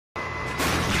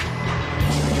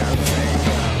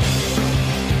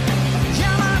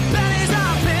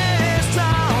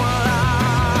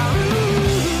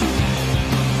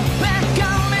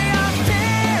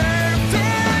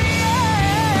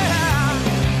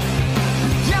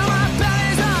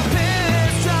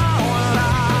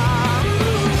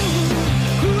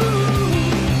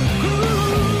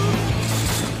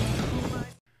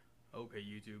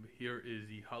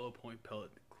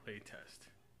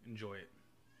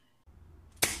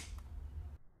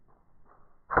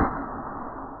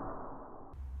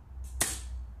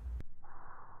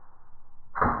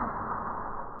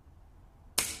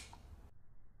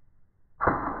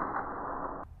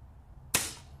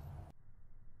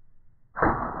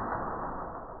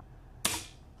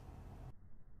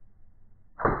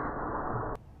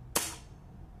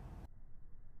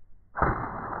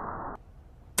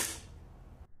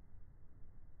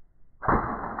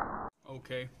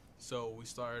Okay, so we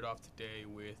started off today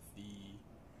with the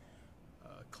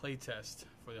clay test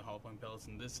for the hollow point pellets,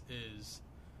 and this is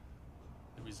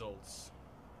the results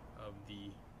of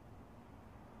the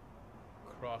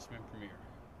Crossman Premier.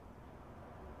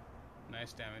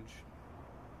 Nice damage.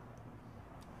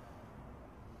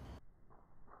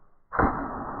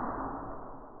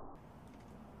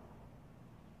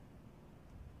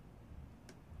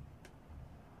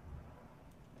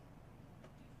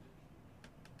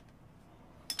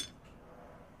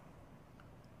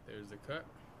 There's the cut.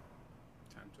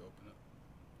 Time to open up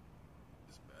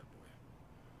this bad boy.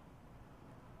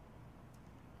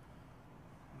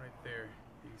 Right there,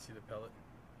 you can see the pellet.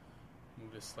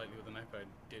 Moved it slightly with a knife, but I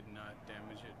did not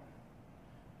damage it.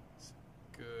 It's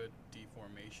good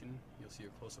deformation. You'll see a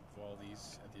close-up of all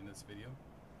these at the end of this video.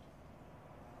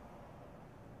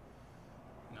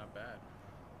 Not bad.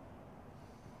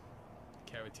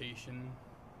 Cavitation,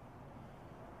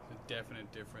 a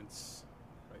definite difference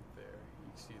right there. You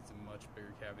can see it's a much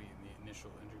bigger cavity in the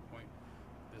initial entry point.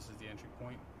 This is the entry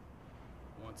point.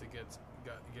 Once it gets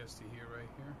to here, right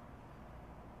here,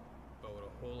 but with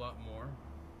a whole lot more,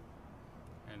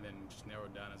 and then just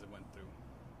narrowed down as it went through.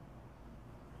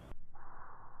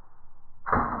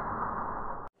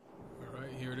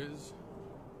 Alright, here it is,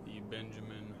 the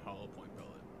Benjamin hollow point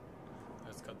pellet.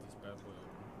 Let's cut this bad boy open.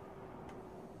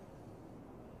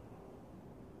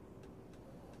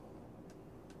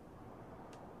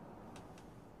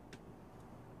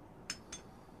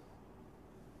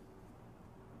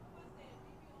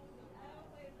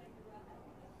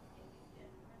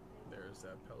 There's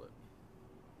that pellet.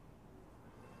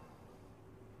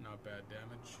 Not bad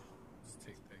damage. Let's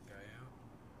take that guy out.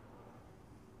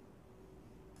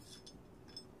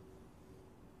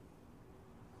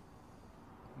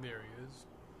 There he is.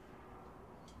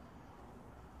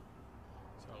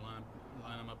 So I'll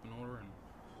line them up in order and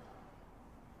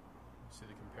see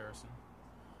the comparison.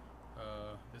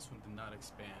 This one did not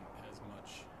expand as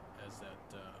much as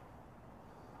that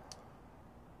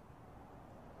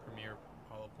Premier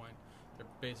hollow point. They're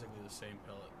basically the same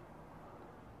pellet.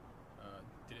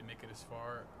 Did it make it as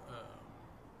far?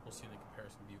 We'll see in the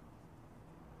comparison view.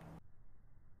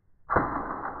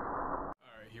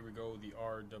 Alright, here we go, the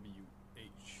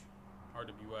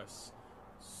RWS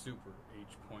Super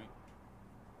H point.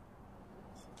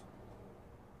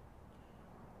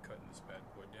 Cutting this bad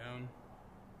boy down.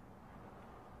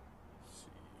 Let's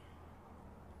see.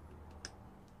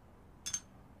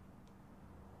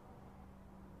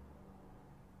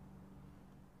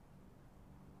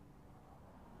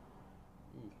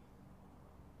 Ooh.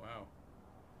 Wow.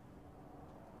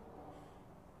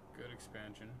 Good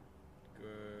expansion.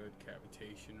 Good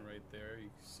cavitation right there. You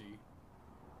can see.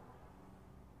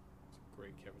 It's a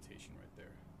great cavitation right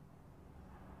there.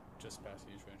 Just past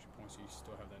the entry point, so you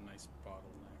still have that nice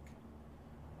bottleneck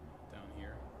down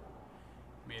here.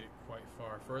 Made it quite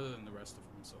far, further than the rest of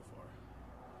them so far.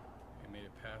 It made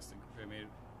it past it made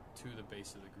it to the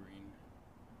base of the green.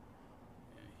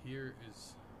 And here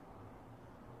is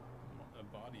the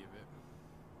body of it.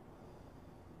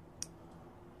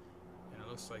 And it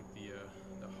looks like the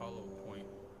hollow point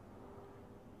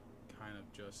kind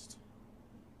of just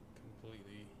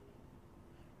completely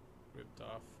ripped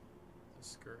off the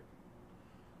skirt.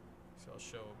 So I'll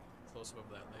show a close-up of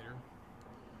that later.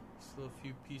 Still a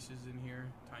few pieces in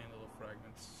here, tiny little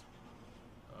fragments,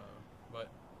 but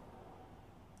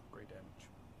great damage.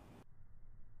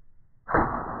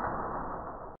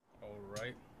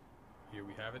 Alright, here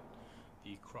we have it,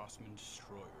 the Crossman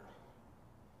Destroyer.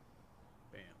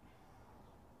 Bam.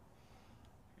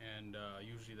 And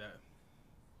usually that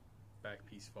back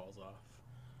piece falls off,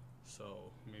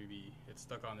 so maybe it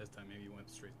stuck on this time, maybe it went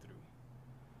straight through.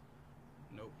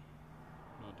 Nope,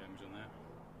 no damage on that.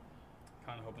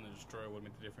 Kind of hoping the Destroyer would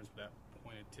make the difference with that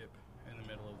pointed tip in the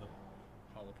middle of the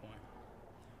hollow point.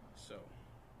 So,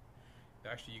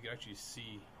 actually, you can actually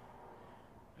see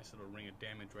a nice little ring of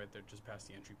damage right there just past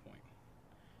the entry point.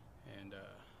 And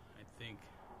I think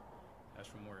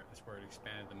that's where it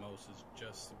expanded the most, is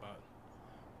just about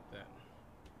that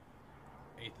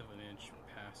 1/8 of an inch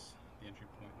past the entry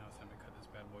point. Now it's time to cut this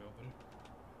bad boy open.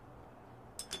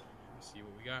 Let's see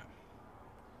what we got.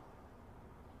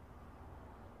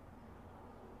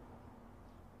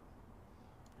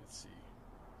 Let's see.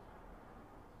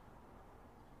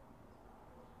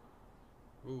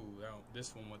 Ooh,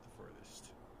 this one went the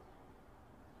furthest.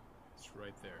 It's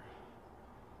right there.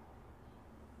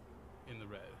 In the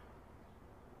red.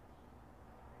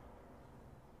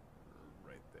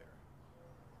 Right there.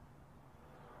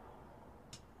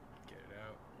 Get it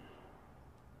out.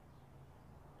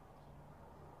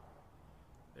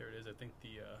 There it is. I think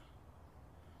the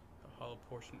hollow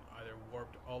portion either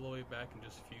warped all the way back and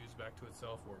just fused back to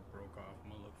itself, or it broke off.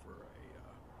 I'm gonna look for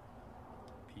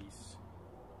a piece.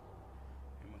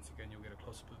 And once again, you'll get a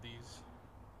close-up of these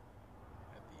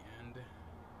at the end.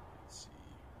 Let's see.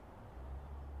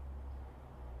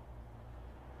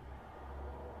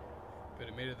 But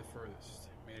it made it the furthest.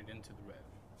 It made it into the red.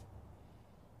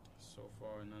 So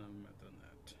far, none of them have done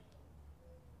that.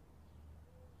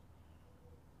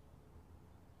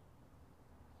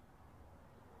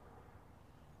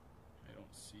 I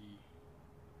don't see.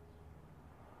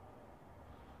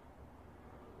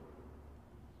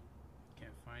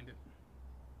 Can't find it.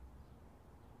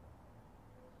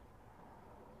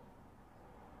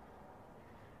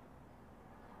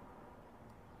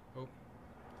 Oh,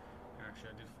 actually,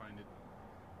 I did find it.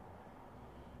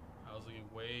 I was looking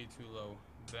way too low.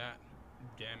 That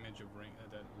damage of ring,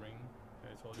 that ring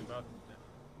that I told you about,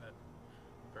 that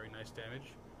very nice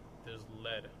damage. There's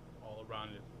lead all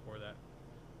around it, or that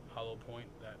hollow point,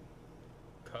 that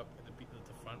cup at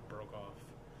the front broke off,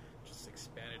 just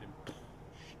expanded and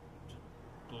just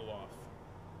blew off.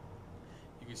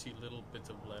 You can see little bits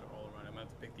of lead all around. I'm gonna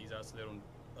have to pick these out so they don't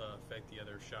affect the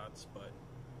other shots. But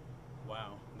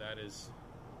wow, that is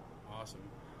awesome.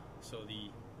 So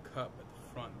the cup at the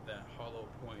front, that hollow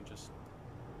point, just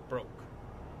broke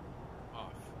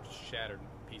off, just shattered in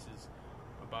pieces,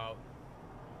 about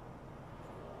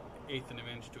 1/8 of an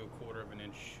inch to 1/4 of an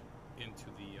inch into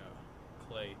the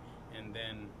clay, and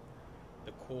then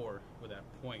the core with that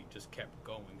point just kept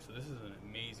going. So this is an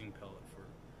amazing pellet for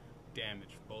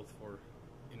damage, both for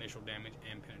initial damage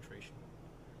and penetration.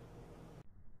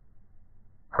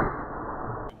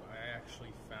 I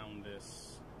actually found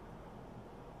this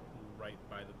right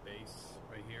by the base,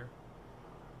 right here,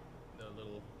 the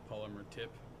little polymer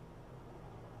tip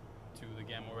to the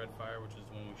Gamma Red Fire, which is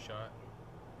the one we shot.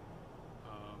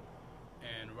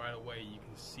 And right away you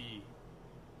can see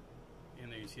in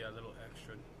there, you see that little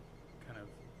extra kind of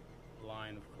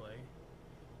line of clay.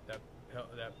 That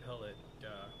pellet,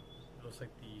 it looks like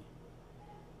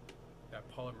that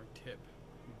polymer tip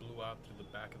blew out through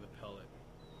the back of the pellet,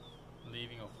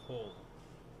 leaving a hole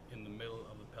in the middle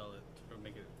of the pellet to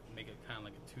make it kind of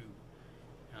like a tube,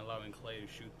 and allowing clay to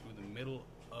shoot through the middle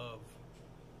of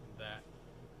that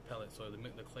pellet. So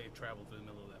the clay traveled through the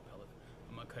middle of that pellet.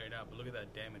 I'm gonna cut it out, but look at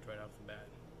that damage right off the bat.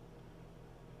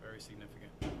 Very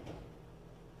significant.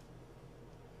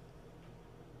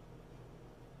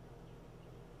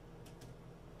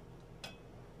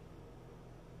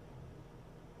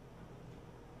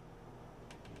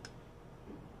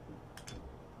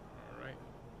 Alright,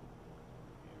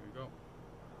 here we go.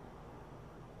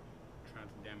 Trying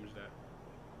to damage that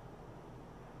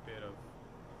bit of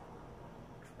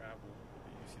travel.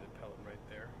 You see the pellet right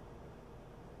there.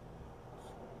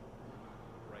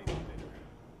 Right there.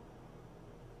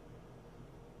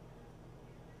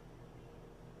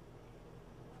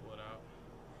 Pull it out.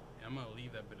 And I'm going to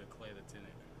leave that bit of clay that's in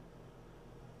it.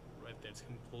 Right there. It's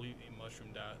completely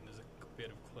mushroomed out, and there's a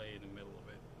bit of clay in the middle of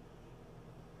it.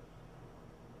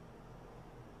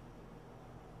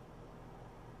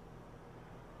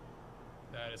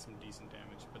 That is some decent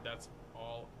damage, but that's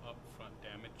all upfront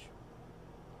damage.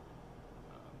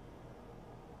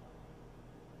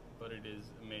 But it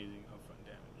is amazing upfront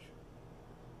damage.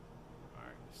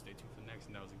 Alright, stay tuned for the next,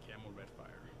 and that was a Gamma Red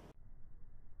Fire.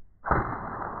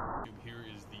 Here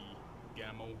is the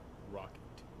Gamma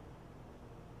Rocket.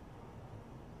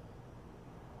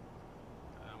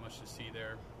 Not much to see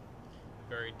there.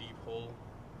 Very deep hole.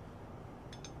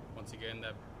 Once again,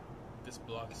 this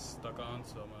block is stuck on,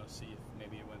 so I'm going to see if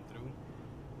maybe it went through.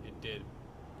 It did.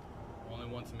 Only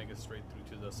one to make it straight through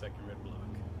to the second red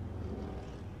block.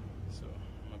 So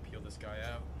I'm going to peel this guy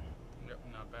out. Yep,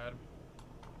 not bad.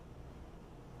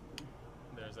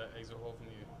 There's that exit hole from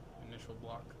the initial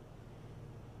block.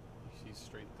 You see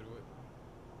straight through it.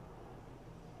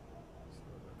 So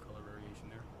the color variation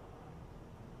there.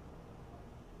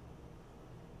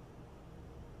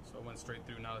 So it went straight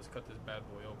through. Now let's cut this bad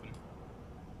boy open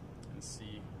and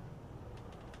see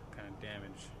what kind of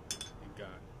damage it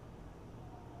got.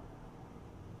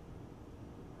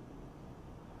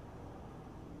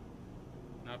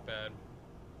 Not bad.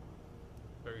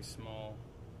 Very small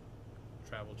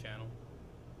travel channel.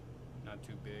 Not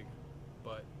too big,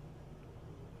 but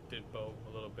did bow a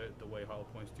little bit the way hollow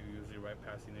points do, usually right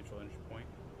past the initial entry point.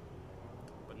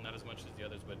 But not as much as the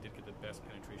others, but did get the best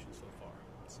penetration so far.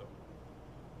 So,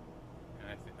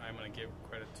 and I'm going to give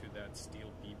credit to that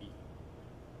steel BB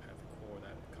at the core,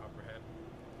 that copperhead.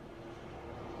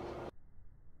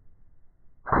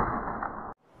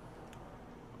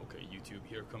 Okay, YouTube,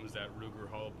 here comes that Ruger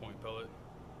hollow point pellet.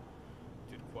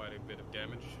 Did quite a bit of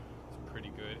damage. It's pretty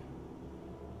good.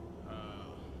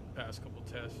 past couple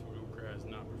tests, Ruger has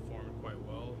not performed quite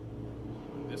well.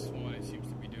 This one, it seems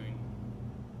to be doing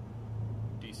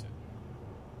decent.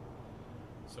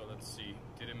 So let's see.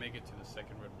 Did it make it to the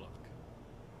second red block?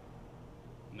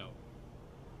 No.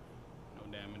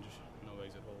 No damage, no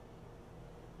exit hole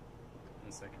in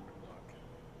the second red block.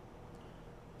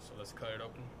 So let's cut it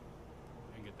open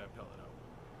and get that pellet out.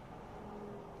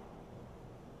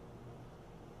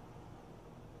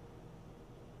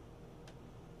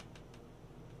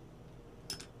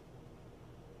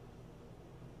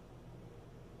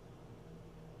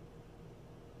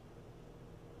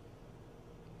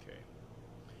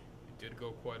 Did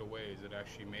go quite a ways. It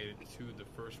actually made it to the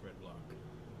first red block.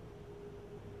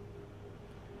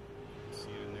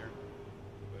 See it in there,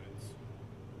 but it's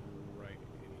right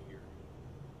in here.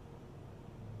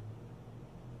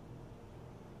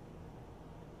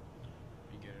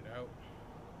 You get it out.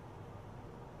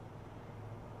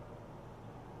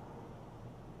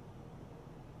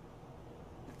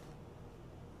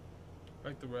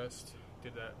 Like the rest,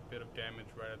 did that bit of damage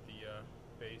right at the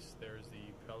base. There's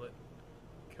the pellet.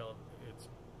 It's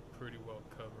pretty well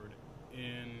covered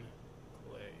in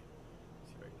clay.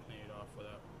 See if I can clean it off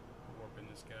without warping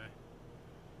this guy.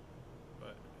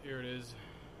 But here it is.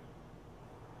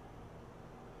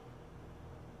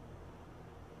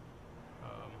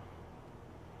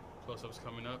 Close-ups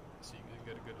coming up, so you can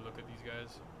get a good look at these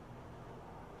guys.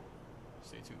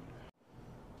 Stay tuned.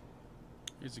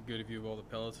 Here's a good view of all the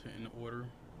pellets in order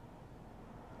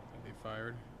that they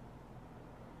fired.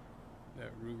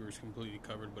 That Ruger is completely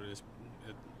covered, but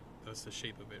that's the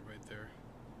shape of it right there.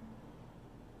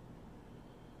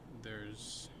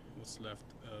 There's what's left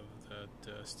of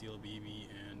that steel BB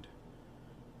and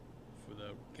for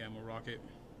the Gamma rocket.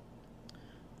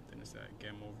 Then it's that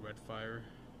Gamma red fire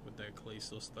with that clay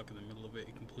still stuck in the middle of it.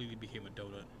 It completely became a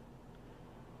donut.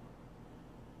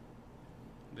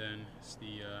 Then it's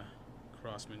the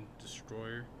Crossman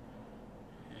destroyer,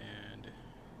 and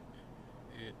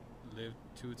it lived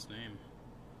to its name.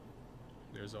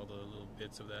 There's all the little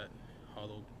bits of that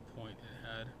hollow point it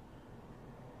had,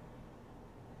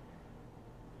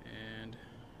 and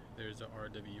there's the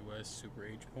RWS Super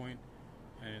H point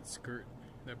and its skirt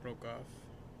that broke off.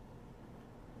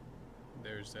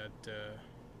 There's that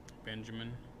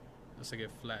Benjamin. Looks like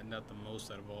it flattened out the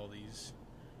most out of all these.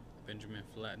 Benjamin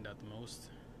flattened out the most,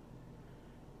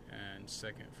 and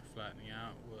second for flattening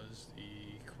out was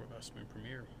the Crossman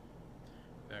Premier.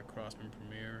 That Crossman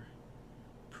Premier,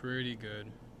 pretty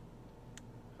good.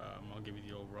 I'll give you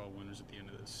the overall winners at the end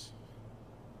of this.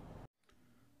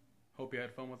 Hope you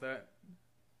had fun with that.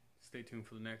 Stay tuned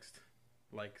for the next.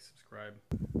 Like, subscribe.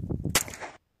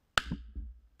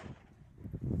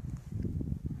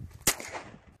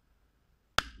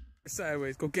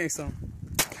 Sideways, go gang some.